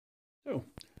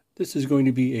This is going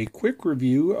to be a quick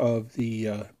review of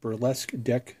the Burlesque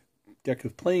deck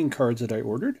of playing cards that I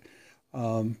ordered.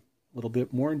 A little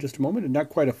bit more in just a moment, and not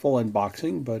quite a full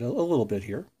unboxing, but a little bit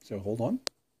here. So hold on.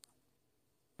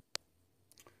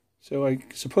 So I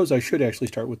suppose I should actually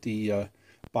start with the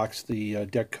box the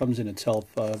deck comes in itself.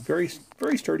 Very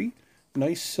sturdy,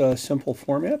 nice, simple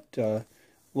format.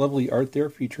 Lovely art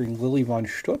there featuring Lili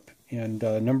VonSchtupp and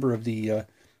a number of the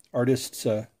artists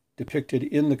depicted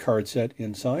in the card set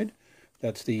inside.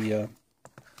 That's the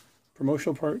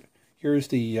promotional part. Here's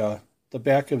the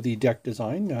back of the deck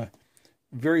design.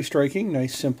 Very striking,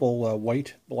 nice, simple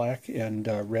white, black, and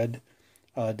red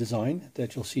design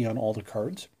that you'll see on all the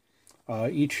cards.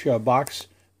 Each box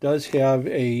does have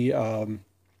a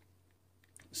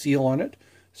seal on it,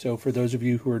 so for those of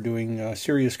you who are doing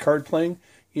serious card playing,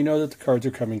 you know that the cards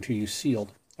are coming to you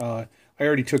sealed. I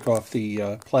already took off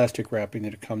the plastic wrapping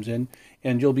that it comes in,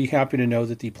 and you'll be happy to know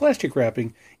that the plastic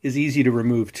wrapping is easy to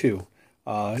remove too.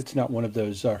 It's not one of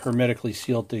those hermetically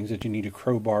sealed things that you need a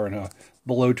crowbar and a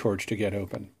blowtorch to get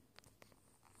open.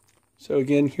 So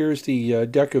again, here's the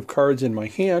deck of cards in my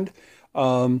hand.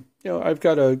 I've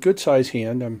got a good size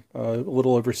hand. I'm a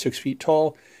little over 6 feet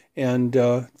tall, and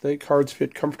the cards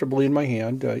fit comfortably in my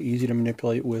hand, easy to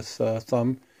manipulate with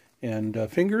thumb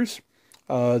and fingers.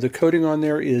 The coating on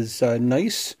there is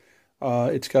nice.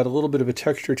 It's got a little bit of a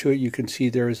texture to it. You can see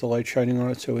there is the light shining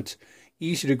on it, so it's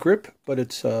easy to grip, but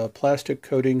it's plastic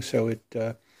coating, so it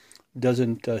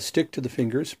doesn't stick to the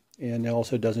fingers, and it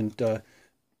also doesn't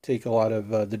take a lot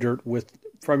of the dirt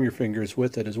from your fingers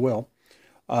with it as well.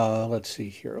 Let's see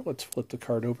here. Let's flip the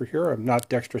card over here. I'm not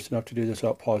dexterous enough to do this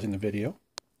without pausing the video.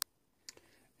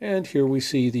 And here we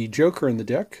see the Joker in the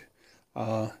deck.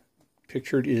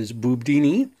 Pictured is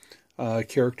Boobdini,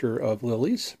 character of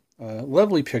Lili's.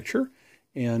 Lovely picture,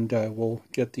 and we'll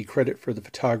get the credit for the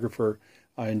photographer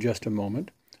in just a moment.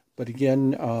 But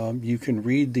again, you can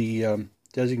read the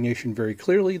designation very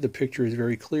clearly. The picture is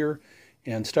very clear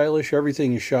and stylish.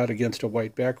 Everything is shot against a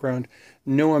white background.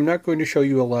 No, I'm not going to show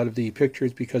you a lot of the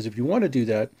pictures, because if you want to do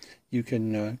that, you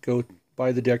can go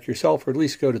buy the deck yourself, or at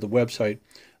least go to the website,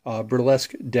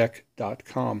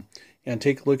 burlesquedeck.com, and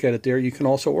take a look at it there. You can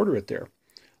also order it there.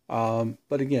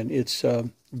 But again, it's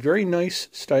a very nice,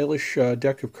 stylish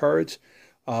deck of cards.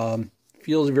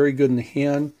 Feels very good in the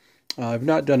hand. I've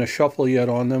not done a shuffle yet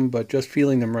on them, but just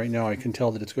feeling them right now, I can tell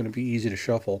that it's going to be easy to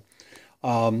shuffle.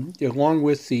 Along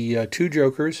with the two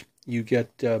Jokers, you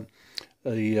get the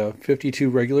 52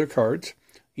 regular cards.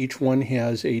 Each one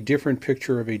has a different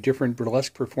picture of a different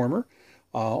burlesque performer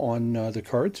on the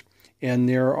cards. And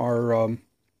there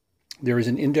is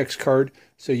an index card,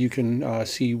 so you can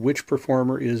see which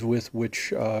performer is with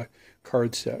which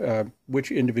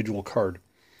which individual card.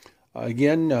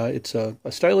 Again, it's a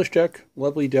stylish deck,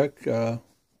 lovely deck.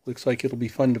 Looks like it'll be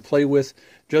fun to play with,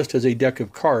 just as a deck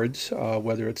of cards,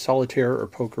 whether it's solitaire or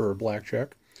poker or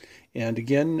blackjack. And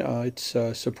again, it's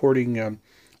supporting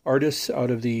artists out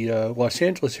of the Los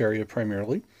Angeles area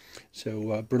primarily.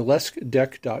 So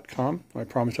burlesquedeck.com. I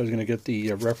promised I was going to get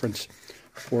the reference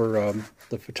for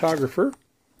the photographer,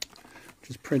 which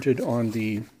is printed on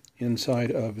the inside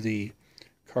of the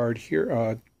card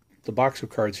here, the box of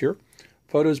cards here.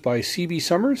 Photos by C.B.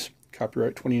 Summers,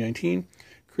 copyright 2019.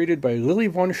 Created by Lili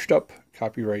VonSchtupp,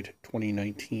 copyright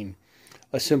 2019.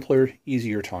 A simpler,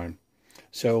 easier time.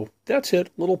 So that's it.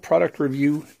 Little product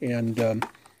review and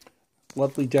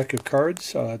lovely deck of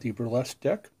cards, the Burlesque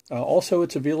deck. Also,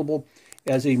 it's available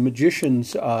as a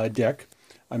magician's deck.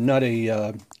 I'm not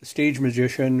a stage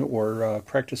magician or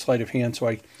practice sleight of hand, so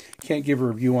I can't give a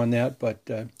review on that, but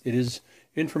it is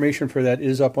information for that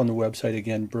is up on the website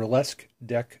again,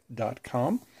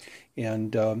 burlesquedeck.com.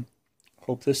 And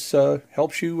hope this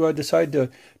helps you decide to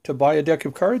buy a deck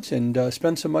of cards and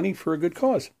spend some money for a good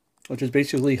cause, which is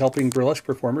basically helping burlesque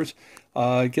performers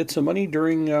get some money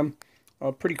during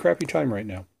a pretty crappy time right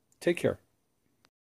now. Take care.